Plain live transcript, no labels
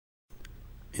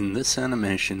In this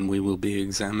animation, we will be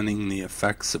examining the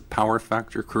effects of power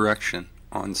factor correction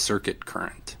on circuit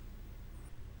current.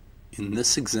 In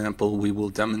this example, we will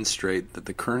demonstrate that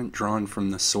the current drawn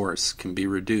from the source can be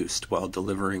reduced while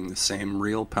delivering the same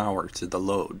real power to the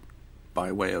load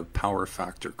by way of power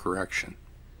factor correction.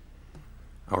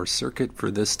 Our circuit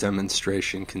for this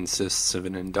demonstration consists of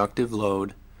an inductive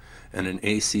load and an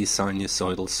AC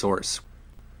sinusoidal source.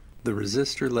 The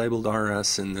resistor labeled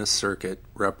RS in this circuit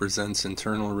represents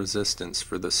internal resistance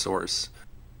for the source.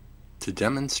 To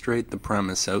demonstrate the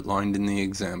premise outlined in the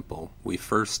example, we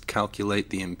first calculate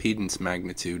the impedance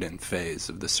magnitude and phase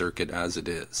of the circuit as it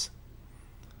is.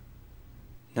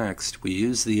 Next, we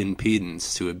use the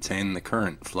impedance to obtain the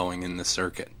current flowing in the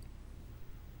circuit.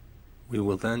 We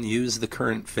will then use the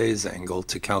current phase angle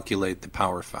to calculate the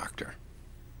power factor.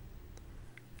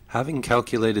 Having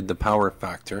calculated the power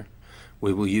factor,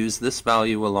 we will use this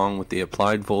value along with the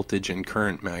applied voltage and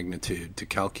current magnitude to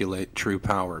calculate true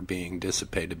power being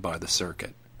dissipated by the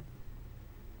circuit.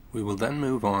 We will then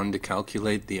move on to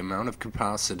calculate the amount of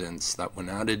capacitance that, when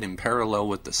added in parallel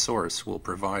with the source, will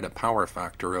provide a power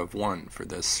factor of 1 for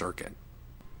this circuit.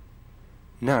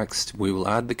 Next, we will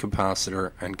add the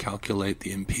capacitor and calculate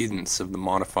the impedance of the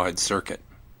modified circuit.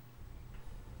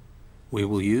 We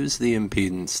will use the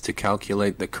impedance to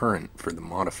calculate the current for the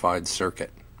modified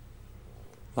circuit.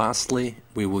 Lastly,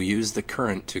 we will use the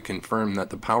current to confirm that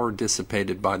the power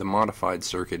dissipated by the modified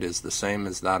circuit is the same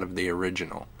as that of the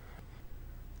original.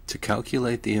 To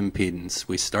calculate the impedance,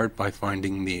 we start by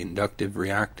finding the inductive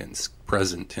reactance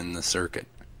present in the circuit.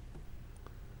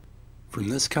 From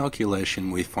this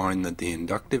calculation, we find that the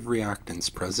inductive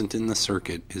reactance present in the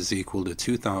circuit is equal to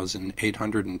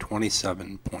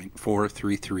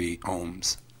 2,827.433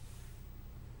 ohms.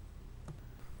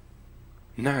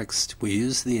 Next, we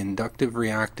use the inductive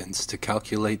reactance to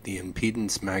calculate the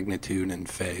impedance magnitude and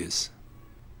phase.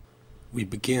 We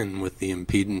begin with the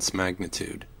impedance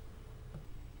magnitude.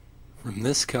 From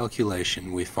this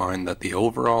calculation, we find that the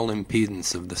overall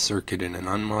impedance of the circuit in an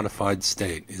unmodified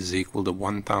state is equal to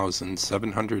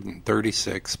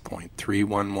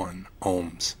 1,736.311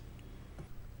 ohms.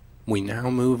 We now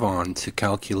move on to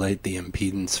calculate the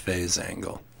impedance phase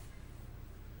angle.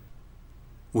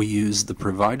 We use the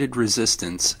provided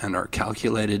resistance and our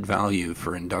calculated value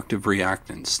for inductive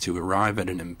reactance to arrive at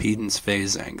an impedance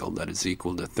phase angle that is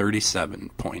equal to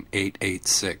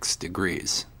 37.886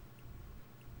 degrees.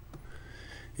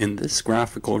 In this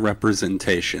graphical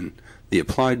representation, the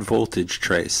applied voltage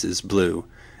trace is blue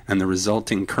and the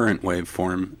resulting current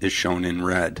waveform is shown in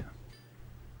red.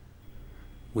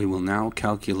 We will now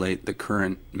calculate the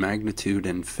current magnitude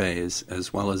and phase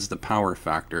as well as the power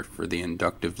factor for the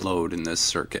inductive load in this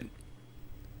circuit.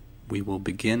 We will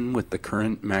begin with the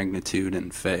current magnitude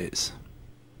and phase.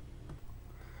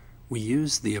 We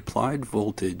use the applied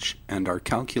voltage and our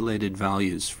calculated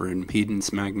values for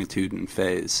impedance magnitude and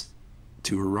phase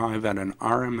to arrive at an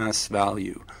RMS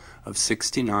value of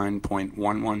 69.112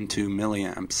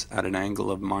 milliamps at an angle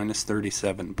of minus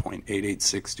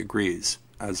 37.886 degrees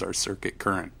as our circuit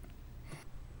current.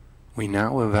 We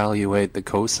now evaluate the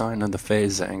cosine of the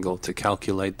phase angle to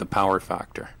calculate the power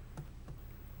factor.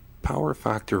 Power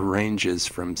factor ranges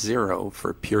from 0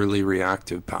 for purely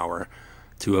reactive power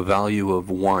to a value of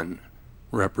 1,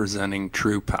 representing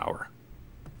true power.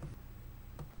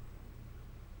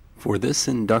 For this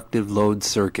inductive load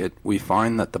circuit, we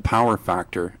find that the power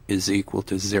factor is equal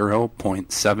to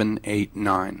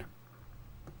 0.789.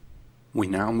 We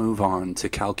now move on to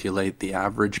calculate the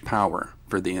average power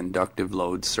for the inductive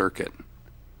load circuit.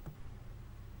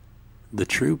 The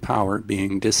true power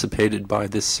being dissipated by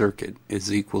this circuit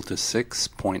is equal to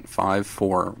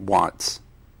 6.54 watts.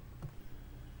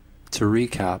 To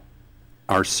recap,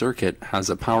 our circuit has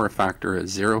a power factor of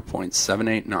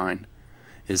 0.789,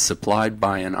 is supplied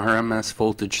by an RMS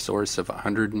voltage source of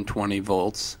 120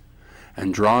 volts,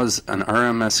 and draws an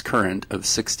RMS current of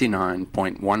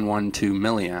 69.112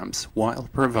 milliamps while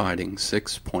providing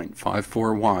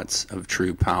 6.54 watts of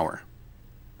true power.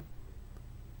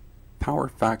 Power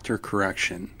factor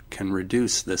correction can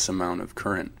reduce this amount of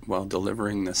current while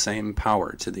delivering the same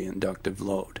power to the inductive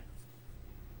load.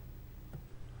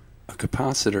 A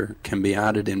capacitor can be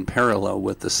added in parallel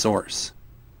with the source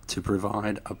to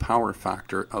provide a power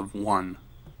factor of 1.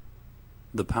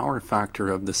 The power factor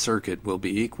of the circuit will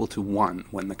be equal to 1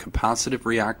 when the capacitive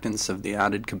reactance of the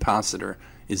added capacitor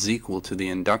is equal to the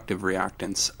inductive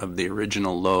reactance of the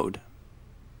original load.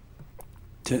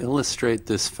 To illustrate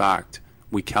this fact,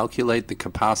 we calculate the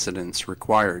capacitance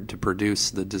required to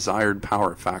produce the desired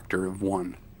power factor of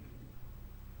 1.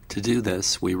 To do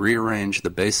this, we rearrange the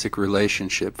basic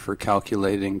relationship for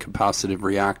calculating capacitive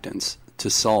reactance to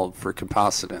solve for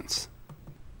capacitance.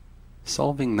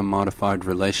 Solving the modified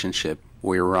relationship,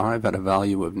 we arrive at a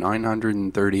value of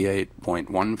 938.159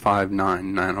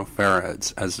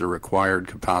 nanofarads as the required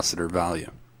capacitor value.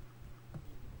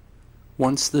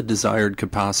 Once the desired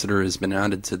capacitor has been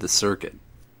added to the circuit,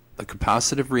 the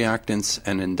capacitive reactance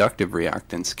and inductive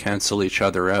reactance cancel each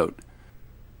other out.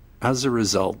 As a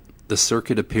result, the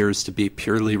circuit appears to be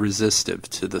purely resistive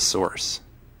to the source.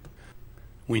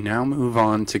 We now move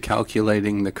on to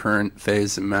calculating the current,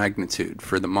 phase, and magnitude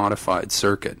for the modified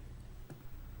circuit.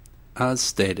 As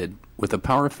stated, with a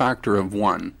power factor of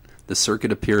 1, the circuit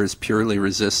appears purely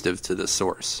resistive to the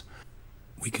source.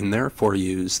 We can therefore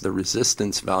use the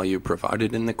resistance value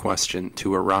provided in the question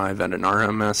to arrive at an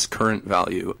RMS current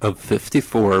value of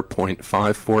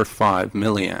 54.545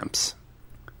 milliamps.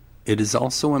 It is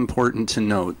also important to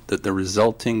note that the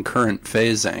resulting current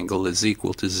phase angle is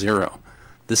equal to 0.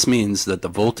 This means that the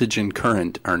voltage and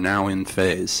current are now in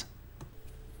phase.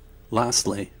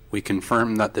 Lastly, we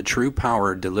confirm that the true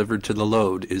power delivered to the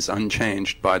load is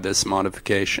unchanged by this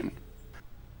modification.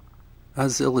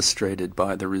 As illustrated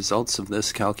by the results of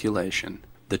this calculation,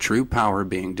 the true power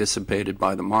being dissipated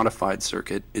by the modified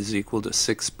circuit is equal to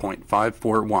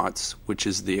 6.54 watts, which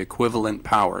is the equivalent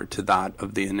power to that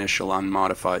of the initial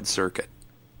unmodified circuit.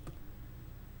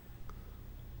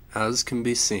 As can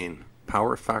be seen,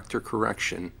 power factor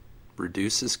correction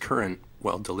reduces current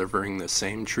while delivering the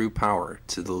same true power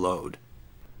to the load.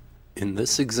 In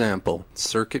this example,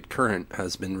 circuit current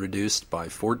has been reduced by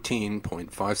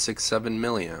 14.567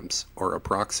 milliamps, or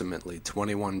approximately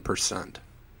 21%.